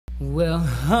Well,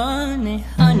 honey,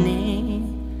 honey,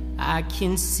 I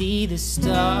can see the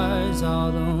stars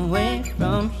all the way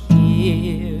from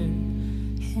here.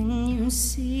 Can you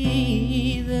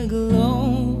see the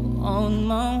glow on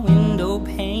my window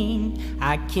pane?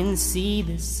 I can see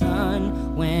the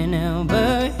sun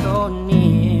whenever you're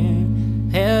near.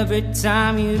 Every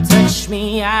time you touch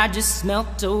me, I just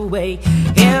melt away.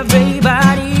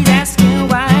 Everybody's asking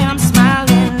why I'm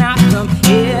smiling, not from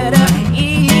ear to